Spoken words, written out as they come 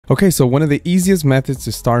Okay, so one of the easiest methods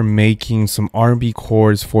to start making some R&B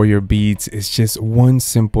chords for your beats is just one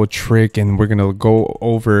simple trick, and we're gonna go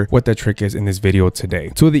over what that trick is in this video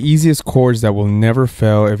today. Two of the easiest chords that will never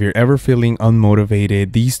fail if you're ever feeling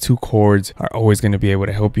unmotivated. These two chords are always gonna be able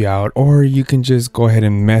to help you out, or you can just go ahead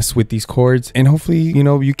and mess with these chords and hopefully, you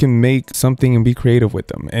know, you can make something and be creative with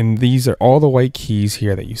them. And these are all the white keys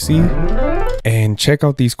here that you see. And check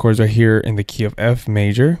out these chords right here in the key of F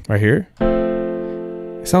major, right here.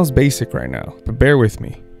 It sounds basic right now, but bear with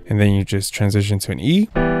me. And then you just transition to an E.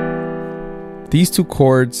 These two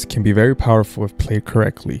chords can be very powerful if played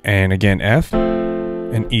correctly. And again, F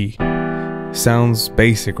and E. Sounds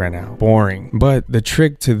basic right now, boring. But the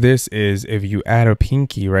trick to this is if you add a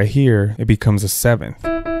pinky right here, it becomes a seventh,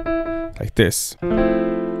 like this.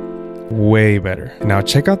 Way better. Now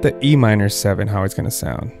check out the E minor 7, how it's gonna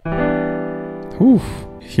sound. Whew,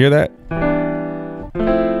 hear that?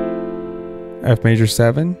 F major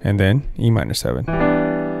 7 and then E minor 7.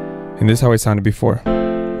 And this is how it sounded before.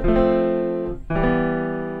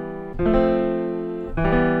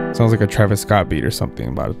 Sounds like a Travis Scott beat or something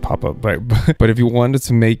about to pop up. But if you wanted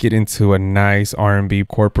to make it into a nice R&B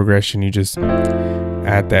chord progression, you just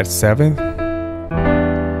add that 7th.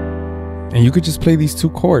 And you could just play these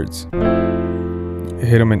two chords.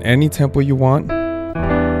 Hit them in any tempo you want.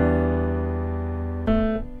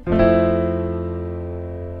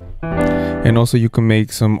 And also you can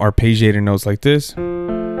make some arpeggiated notes like this.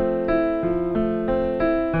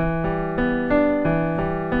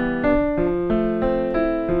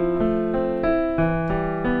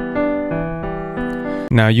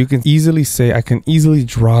 Now you can easily say, I can easily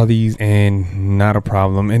draw these in, not a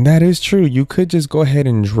problem. And that is true. You could just go ahead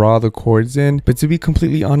and draw the chords in. But to be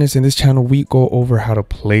completely honest, in this channel, we go over how to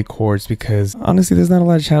play chords because honestly, there's not a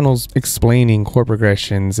lot of channels explaining chord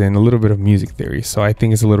progressions and a little bit of music theory. So I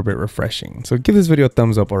think it's a little bit refreshing. So give this video a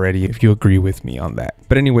thumbs up already if you agree with me on that.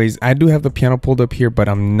 But anyways, I do have the piano pulled up here, but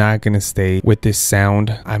I'm not going to stay with this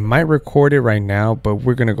sound. I might record it right now, but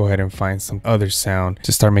we're going to go ahead and find some other sound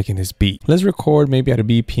to start making this beat. Let's record maybe at a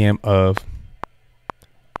BPM of,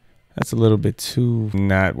 that's a little bit too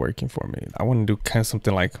not working for me. I want to do kind of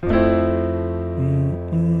something like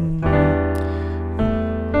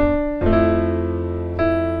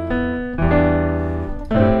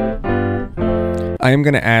I am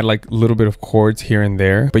going to add like a little bit of chords here and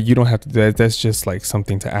there, but you don't have to do that. That's just like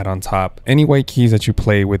something to add on top. Any white keys that you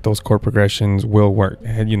play with those chord progressions will work.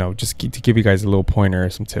 And you know, just to give you guys a little pointer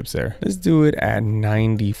or some tips there. Let's do it at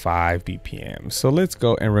 95 BPM. So let's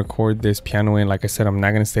go and record this piano in. Like I said, I'm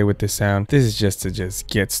not going to stay with this sound. This is just to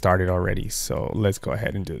get started already. So let's go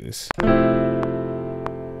ahead and do this.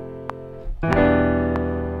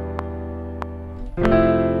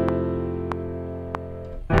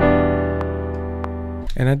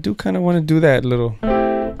 And I do kind of want to do that little.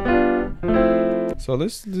 So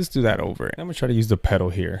let's do that over. I'm gonna try to use the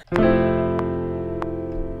pedal here.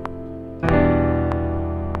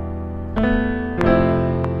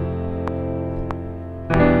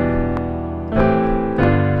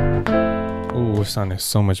 Ooh, it sounded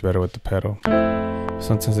so much better with the pedal.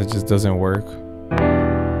 Sometimes it just doesn't work.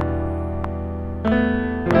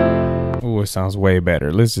 Ooh, it sounds way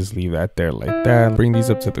better. Let's just leave that there like that. Bring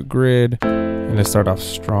these up to the grid. And let's start off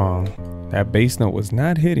strong. That bass note was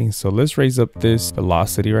not hitting, so let's raise up this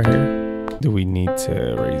velocity right here. Do we need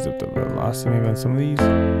to raise up the velocity maybe on some of these?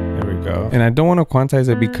 There we go. And I don't want to quantize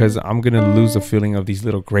it because I'm gonna lose the feeling of these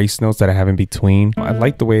little grace notes that I have in between. I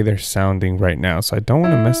like the way they're sounding right now, so I don't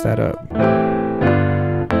want to mess that up.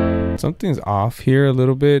 Something's off here a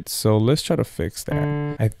little bit, so let's try to fix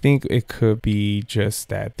that. I think it could be just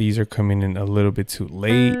that these are coming in a little bit too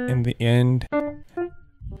late in the end.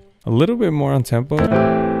 A little bit more on tempo.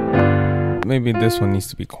 Maybe this one needs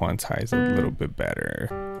to be quantized a little bit better.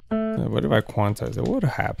 What if I quantize it? What would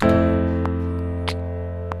happen?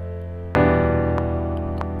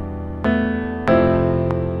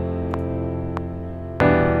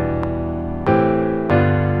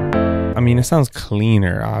 I mean, it sounds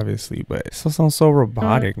cleaner, obviously, but it still sounds so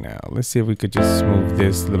robotic now. Let's see if we could just smooth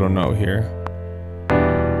this little note here.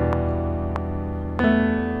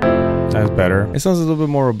 That's better. It sounds a little bit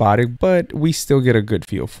more robotic, but we still get a good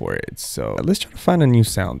feel for it. So let's try to find a new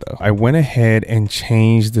sound though. I went ahead and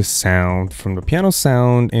changed the sound from the piano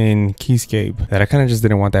sound in Keyscape that I kind of just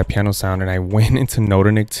didn't want that piano sound, and I went into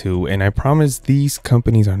Logicpro 2, and I promise these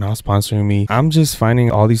companies are not sponsoring me. I'm just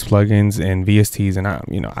finding all these plugins and VSTs, and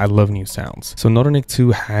I love new sounds. So Logicpro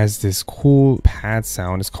 2 has this cool pad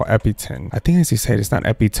sound. It's called Epitone. I think as you said, it's not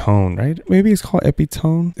Epitone, right? Maybe it's called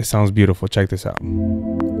Epitone. It sounds beautiful. Check this out.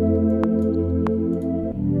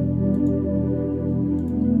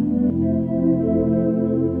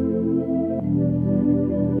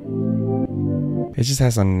 It just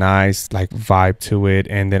has a nice like vibe to it.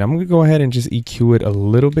 And then I'm gonna go ahead and just EQ it a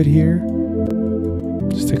little bit here.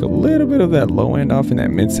 Just take a little bit of that low end off in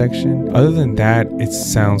that midsection. Other than that, it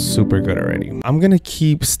sounds super good already. I'm gonna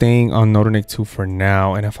keep staying on Notonic 2 for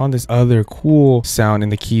now, and I found this other cool sound in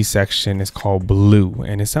the key section. It's called Blue,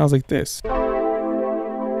 and it sounds like this.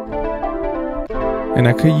 And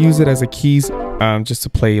I could use it as a keys just to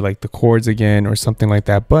play like the chords again or something like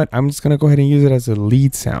that, but I'm just gonna go ahead and use it as a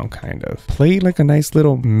lead sound, kind of play like a nice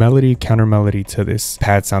little melody, counter melody to this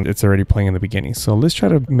pad sound it's already playing in the beginning. So let's try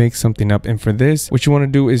to make something up. And for this, what you want to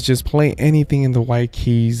do is just play anything in the white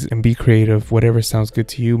keys and be creative. Whatever sounds good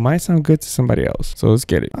to you might sound good to somebody else, so let's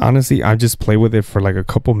get it. Honestly, I just play with it for like a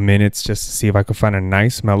couple minutes just to see if I could find a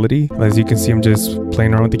nice melody. As you can see, I'm just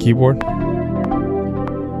playing around with the keyboard.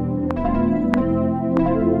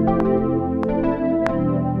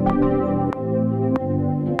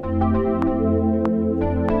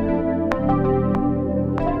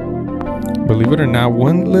 Believe it or not,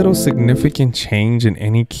 one little significant change in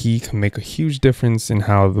any key can make a huge difference in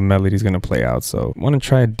how the melody is going to play out. So I want to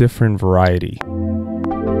try a different variety.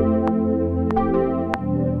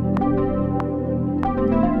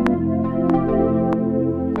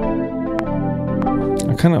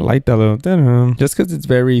 I kind of like that little just because it's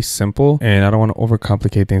very simple, and I don't want to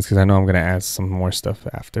overcomplicate things because I know I'm going to add some more stuff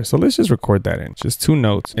after. So let's just record that in just 2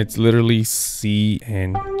 notes. It's literally C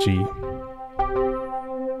and G.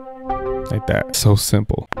 Like that. So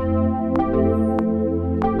simple.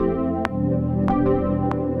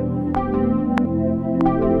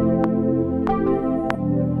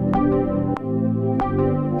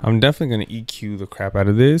 I'm definitely going to EQ the crap out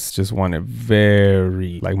of this. Just want it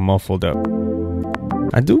very like muffled up.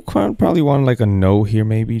 I do probably want like a note here,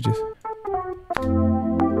 maybe just.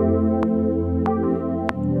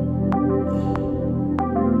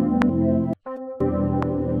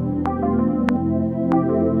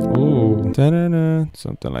 Ooh, da-da-da,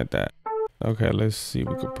 something like that. Okay, let's see.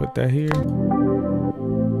 We could put that here.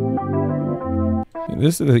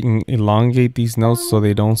 This is elongate these notes so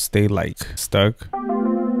they don't stay like stuck.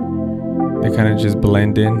 They kind of just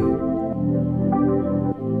blend in.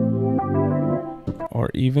 Or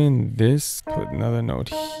even this, put another note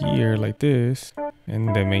here like this,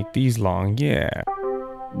 and then make these long. Yeah.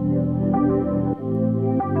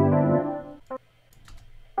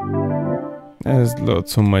 There's a little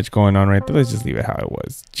too much going on right there. Let's just leave it how it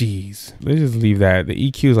was. Jeez. Let's just leave that. The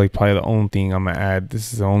EQ is like probably the only thing I'm gonna add.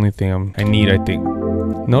 This is the only thing I need, I think.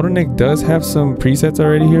 Notonic does have some presets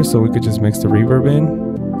already here, so we could just mix the reverb in.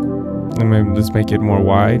 And maybe let's make it more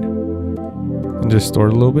wide. And just store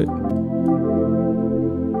it a little bit.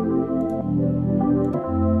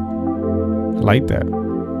 I like that.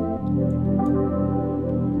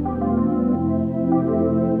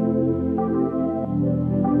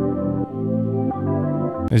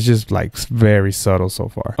 It's just like very subtle so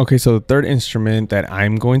far. Okay, so the third instrument that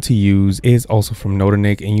I'm going to use is also from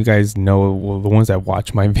Notonic, and you guys know, well, the ones that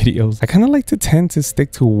watch my videos, I kind of like to tend to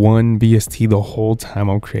stick to one VST the whole time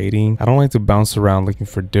I'm creating. I don't like to bounce around looking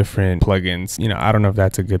for different plugins. You know, I don't know if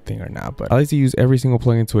that's a good thing or not, but I like to use every single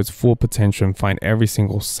plugin to its full potential and find every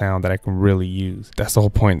single sound that I can really use. That's the whole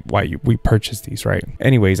point why we purchase these, right?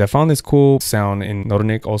 Anyways, I found this cool sound in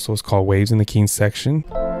Notonic. Also, it's called Waves in the Keys section.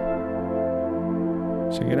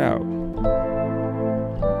 Check it out.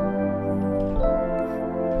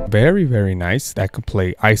 Very, very nice. That can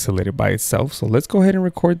play isolated by itself. So let's go ahead and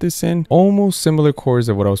record this in. Almost similar chords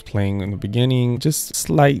of what I was playing in the beginning, just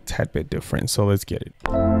slight tad bit different. So let's get it.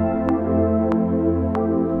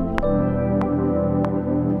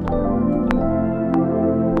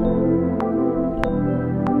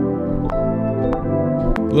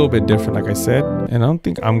 A little bit different, like I said, and I don't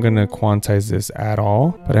think I'm gonna quantize this at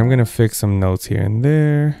all, but I'm gonna fix some notes here and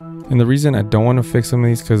there. And the reason I don't want to fix some of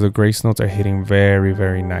these because the grace notes are hitting very,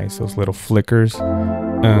 very nice. Those little flickers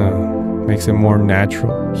makes it more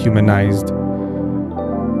natural, humanized.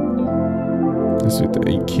 Let's do the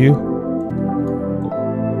EQ.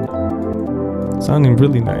 Sounding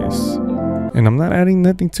really nice. And I'm not adding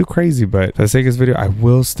nothing too crazy, but for the sake of this video, I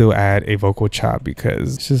will still add a vocal chop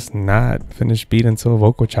because it's just not finished beat until a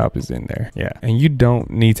vocal chop is in there. Yeah, and you don't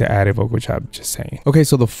need to add a vocal chop, just saying. Okay,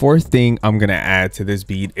 so the fourth thing I'm gonna add to this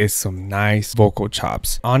beat is some nice vocal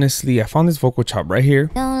chops. Honestly, I found this vocal chop right here.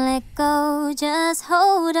 Don't let go, just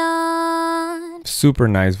hold on. Super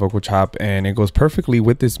nice vocal chop, and it goes perfectly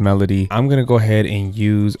with this melody. I'm gonna go ahead and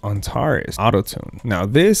use Antares Auto-Tune. Now,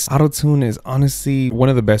 this Auto-Tune is honestly one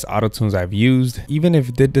of the best Auto-Tunes I've used. Even if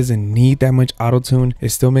it doesn't need that much auto-tune, it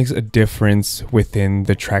still makes a difference within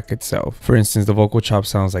the track itself. For instance, the vocal chop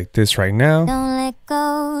sounds like this right now. Don't let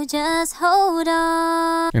go, just hold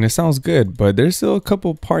on. And it sounds good, but there's still a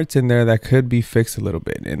couple parts in there that could be fixed a little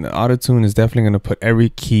bit. And the auto-tune is definitely going to put every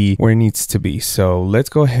key where it needs to be. So let's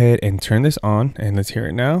go ahead and turn this on and let's hear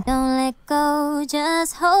it now. Don't let go,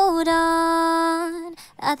 just hold on.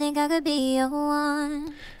 I think I could be your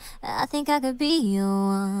one. I think I could be your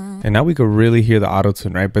one. And now we could really hear the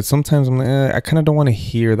auto-tune, right? But sometimes I'm like, I kind of don't want to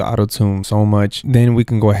hear the auto-tune so much. Then we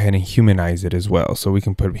can go ahead and humanize it as well. So we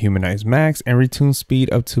can put humanize max and retune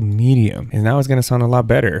speed up to medium. And now it's going to sound a lot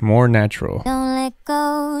better, more natural. Don't let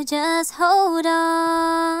go, just hold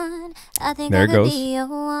on. I think there I it could goes. be your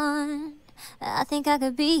one. I think I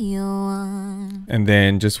could be your one. And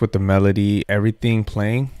then just with the melody, everything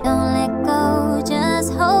playing. Don't let go,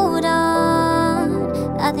 just hold on.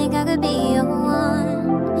 I think I could be your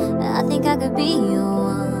one. I think I could be your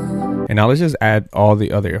one. And now let's just add all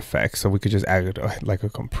the other effects. So we could just add like a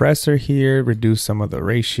compressor here, reduce some of the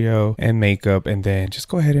ratio and makeup, and then just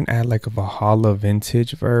go ahead and add like a Valhalla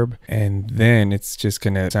vintage verb. And then it's just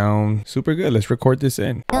gonna sound super good. Let's record this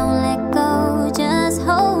in. Don't let go, just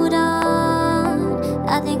hold on.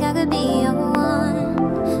 I think I could be your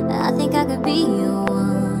one. I think I could be your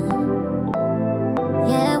one.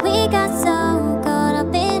 Yeah, we got so caught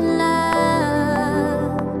up in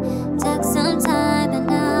love. Took some time, but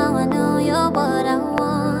now I know you're what I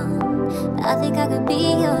want. I think I could be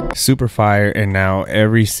your Super fire. And now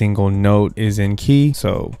every single note is in key.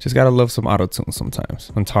 So just gotta love some auto-tune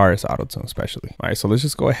sometimes. Antares auto-tune especially. All right, so let's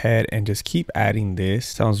just go ahead and just keep adding this.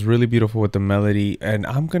 Sounds really beautiful with the melody. And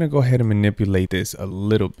I'm gonna go ahead and manipulate this a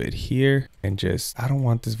little bit here. And just, I don't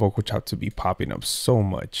want this vocal chop to be popping up so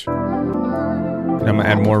much. And I'm gonna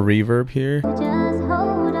add more reverb here. just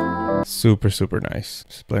hold on. Super, super nice.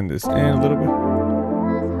 Just blend this in a little bit.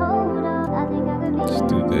 Just hold on. I think I could be Just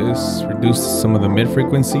do this. Reduce some of the mid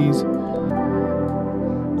frequencies.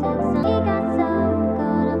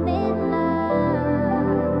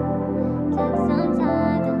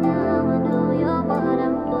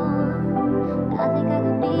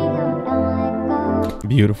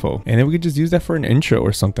 Beautiful. And then we could just use that for an intro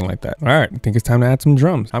or something like that. All right, I think it's time to add some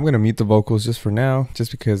drums. I'm gonna mute the vocals just for now,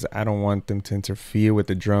 just because I don't want them to interfere with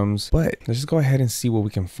the drums. But let's just go ahead and see what we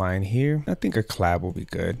can find here. I think a clap will be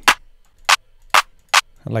good.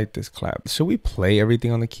 I like this clap. Should we play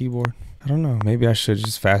everything on the keyboard? I don't know. Maybe I should,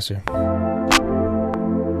 just faster.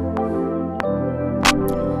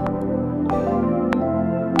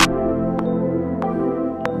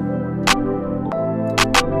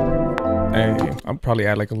 Hey, I'll probably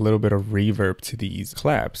add like a little bit of reverb to these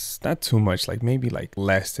claps. Not too much, like maybe like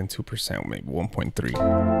less than 2%, maybe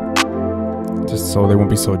 1.3. Just so they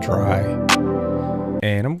won't be so dry.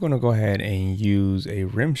 And I'm gonna go ahead and use a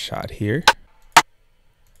rim shot here.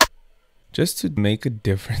 Just to make a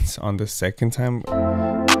difference on the second time.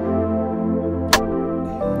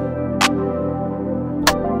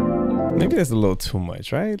 Maybe that's a little too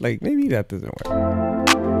much, right? Like maybe that doesn't work.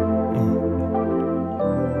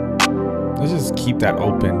 Let's just keep that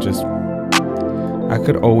open. Just, I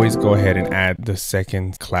could always go ahead and add the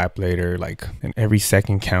second clap later, like in every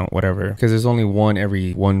second count, whatever. Because there's only one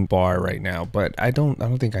every one bar right now. But I don't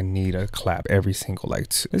think I need a clap every single,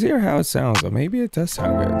 like, let's hear how it sounds. Or maybe it does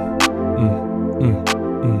sound good.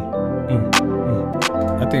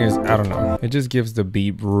 I think it's, I don't know. It just gives the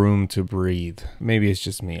beat room to breathe. Maybe it's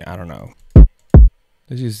just me, I don't know.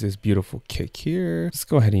 Let's use this beautiful kick here. Let's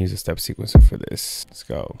go ahead and use a step sequencer for this. Let's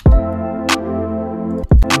go.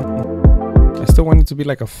 I still want it to be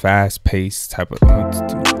like a fast paced type of.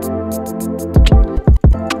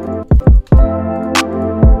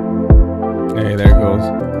 Hey, there it goes.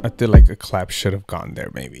 I feel like a clap should have gone there,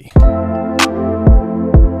 maybe.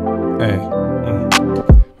 Hey,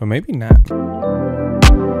 but maybe not.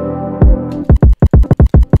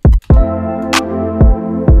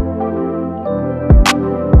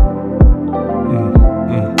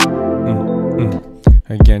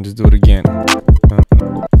 Again, just do it again.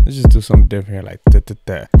 Let's just do something different here, like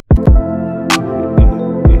da-da-da.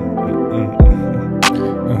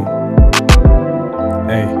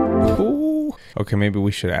 Hey. Ooh. Okay, maybe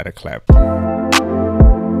we should add a clap.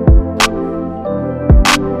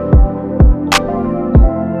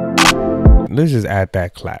 Let's just add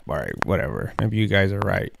that clap. All right, whatever. Maybe you guys are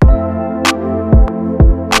right.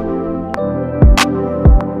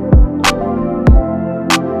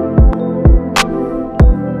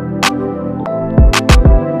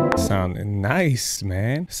 Sounding nice,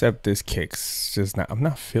 man. Except this kick's just not, I'm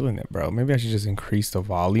not feeling it, bro. Maybe I should just increase the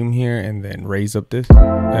volume here and then raise up this.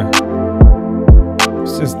 It's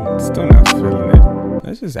just still not feeling it.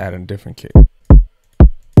 Let's just add a different kick.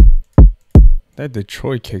 That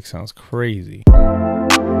Detroit kick sounds crazy.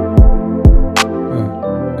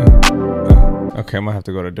 Okay, Okay, I'm gonna have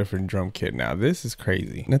to go to a different drum kit now. This is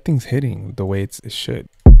crazy. Nothing's hitting the way it should.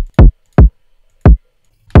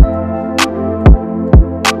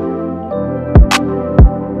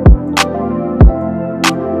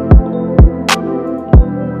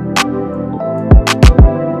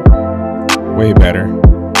 Way better.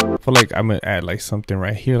 I feel like I'm gonna add like something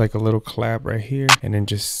right here, like a little clap right here, and then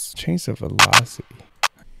just change the velocity.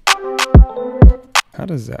 How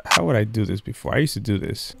does that? How would I do this before? I used to do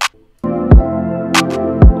this.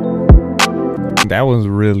 That one's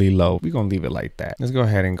really low. We're gonna leave it like that. Let's go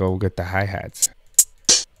ahead and go get the hi-hats.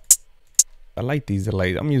 I like these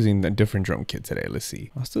delays. I'm using a different drum kit today. Let's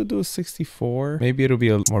see. I'll still do a 64. Maybe it'll be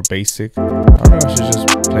a more basic. I don't know. I should just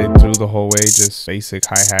play it through the whole way. Just basic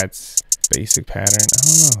hi-hats, basic pattern. I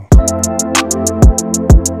don't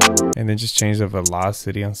know. And then just change the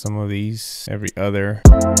velocity on some of these. Every other.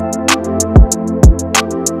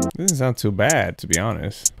 Doesn't sound too bad, to be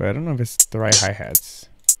honest. But I don't know if it's the right hi-hats.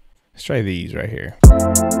 Let's try these right here.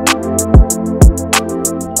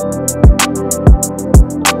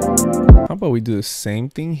 How about we do the same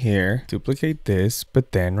thing here, duplicate this,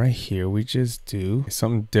 but then right here we just do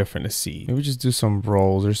something different to see. Maybe just do some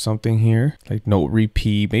rolls or something here, like note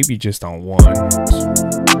repeat, maybe just on one.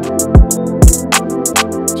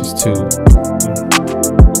 Just two.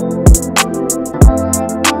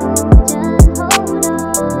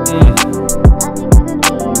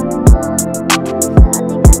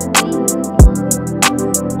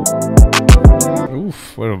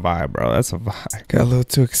 What a vibe, bro. That's a vibe. Got a little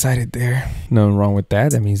too excited there. Nothing wrong with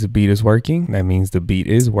that. That means the beat is working. That means the beat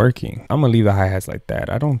is working. I'm gonna leave the hi-hats like that.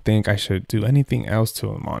 I don't think I should do anything else to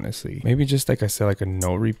them, honestly. Maybe just like I said, like a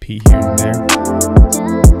no repeat here and there.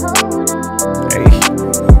 Hey,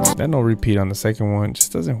 that no repeat on the second one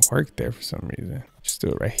just doesn't work there for some reason. Just do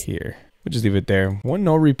it right here. We'll just leave it there. One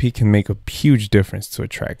no repeat can make a huge difference to a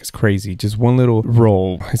track. It's crazy. Just one little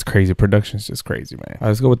roll. It's crazy. Production's just crazy, man. All right,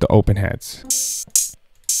 let's go with the open hats.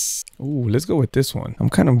 Ooh, let's go with this one. I'm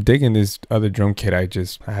kind of digging this other drum kit I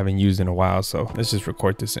haven't used in a while, so let's just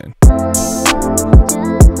record this in.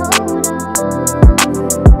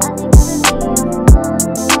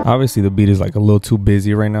 Obviously the beat is like a little too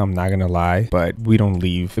busy right now, I'm not gonna lie, but we don't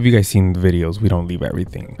leave. If you guys seen the videos, we don't leave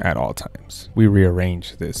everything at all times. We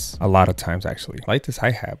rearrange this a lot of times actually. I like this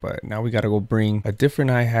hi-hat, but now we gotta go bring a different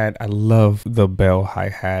hi-hat. I love the bell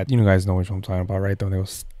hi-hat. You guys know which one I'm talking about, right? Though it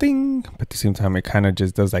goes sting, but at the same time it kind of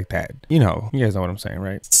just does like that. You know, you guys know what I'm saying,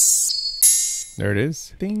 right? There it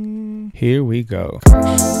is. Ding. Here we go.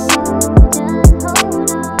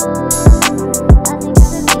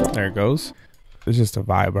 There it goes. It's just a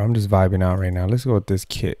vibe, bro. I'm just vibing out right now. Let's go with this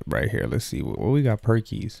kit right here. Let's see what we got per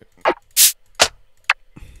keys.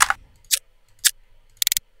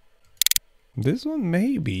 This one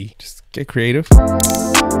maybe. Just get creative.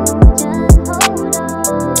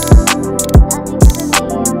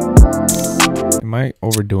 Am I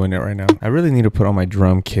overdoing it right now? I really need to put all my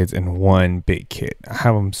drum kits in one big kit. I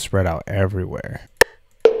have them spread out everywhere.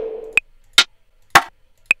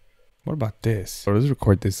 What about this? So let's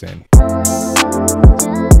record this in. Bro,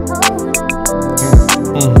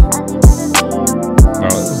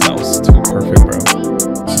 that was too perfect, bro.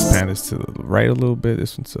 Just pan this to the right a little bit,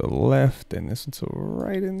 this one to the left, and this one to the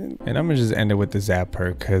right, and I'm gonna just end it with the zap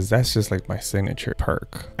perk because that's just like my signature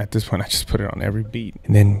perk. At this point, I just put it on every beat,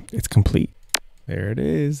 and then it's complete. There it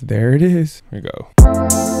is. There it is. Here we go.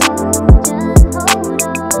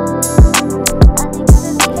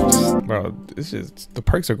 Bro, this is, the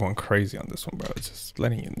perks are going crazy on this one, bro. It's just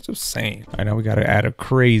letting you, it's just saying. All right, now we got to add a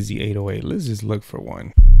crazy 808. Let's just look for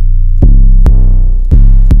one.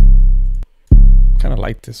 Kind of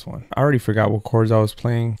like this one. I already forgot what chords I was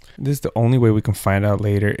playing. This is the only way we can find out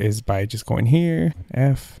later is by just going here,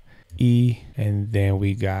 F, E, and then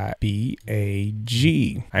we got B, A,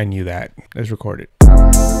 G. I knew that. Let's record it.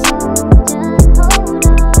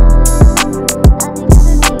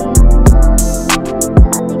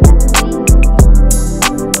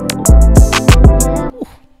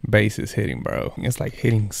 Bass is hitting, bro. It's like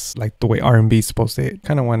hitting like the way R&B is supposed to hit.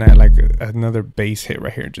 Kind of want to add like another bass hit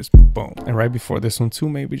right here, just boom. And right before this one too,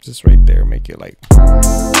 maybe just right there, make it like,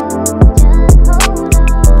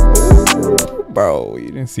 bro, you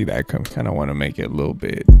didn't see that come. Kind of want to make it a little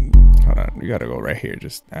bit. Hold on, we gotta go right here.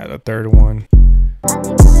 Just add a third one.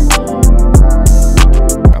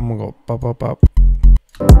 I'm gonna go pop, pop, pop.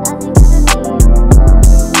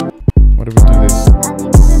 What if we do this?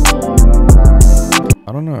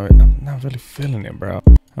 I don't know. I'm not really feeling it, bro.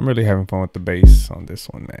 I'm really having fun with the bass on this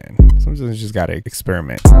one, man. Sometimes you just gotta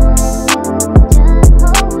experiment.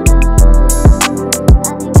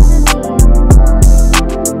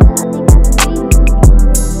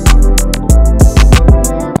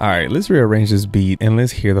 All right, let's rearrange this beat and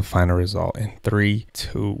let's hear the final result in 3,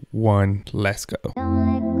 2, 1, let's go. Don't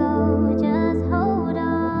let go, just hold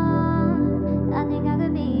on. I think I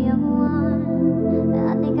could be your one.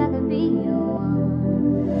 I think I could be your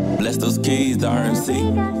one. Bless those keys, the RMC.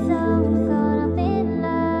 We got so caught up in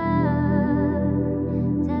love.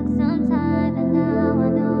 Took some time, but now I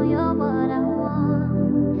know you're what I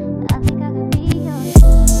want. I think I could be yours.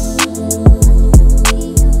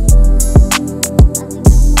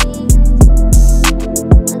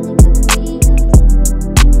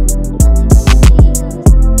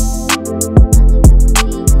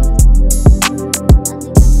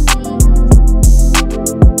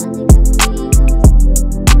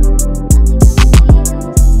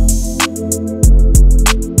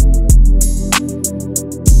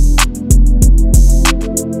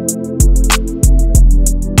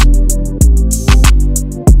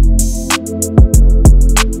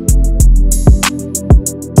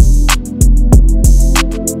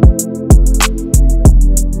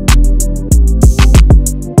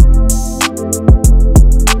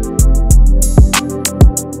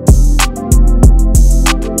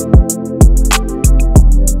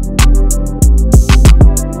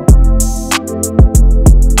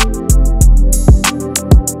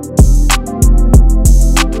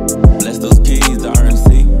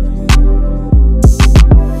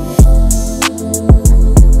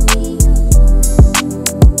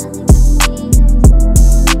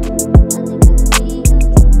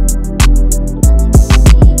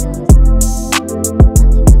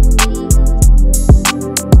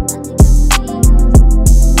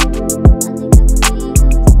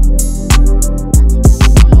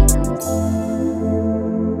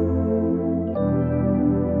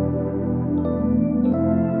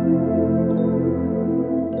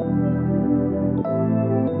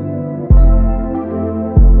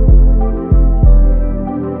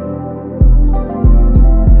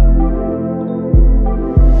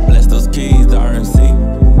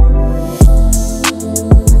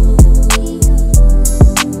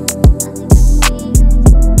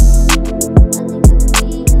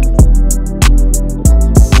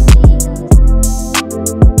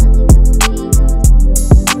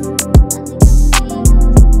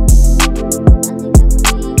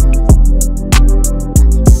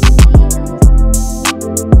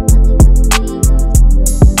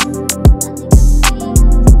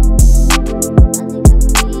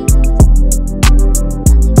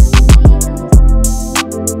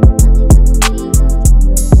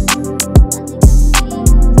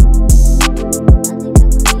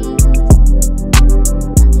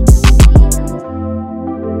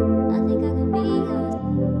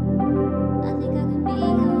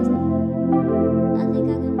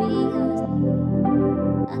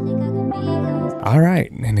 All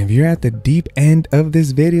right, and if you're at the deep end of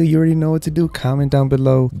this video, you already know what to do. Comment down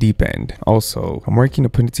below, deep end. Also, I'm working to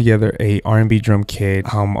put together a R&B drum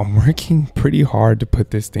kit. I'm working pretty hard to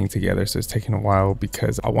put this thing together, so it's taking a while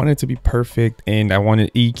because I want it to be perfect and I want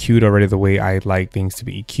it EQ'd already the way I like things to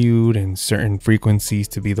be EQ'd and certain frequencies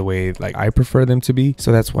to be the way like I prefer them to be.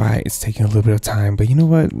 So that's why it's taking a little bit of time, but you know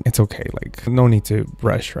what? It's okay. Like, no need to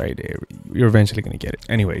rush, right? You're eventually gonna get it.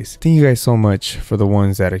 Anyways, thank you guys so much for the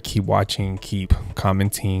ones that keep watching, keep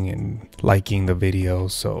commenting and liking the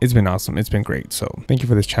videos. So it's been awesome. It's been great. So thank you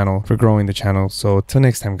for this channel, for growing the channel. So till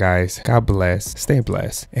next time, guys, God bless, stay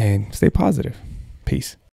blessed, and stay positive. Peace.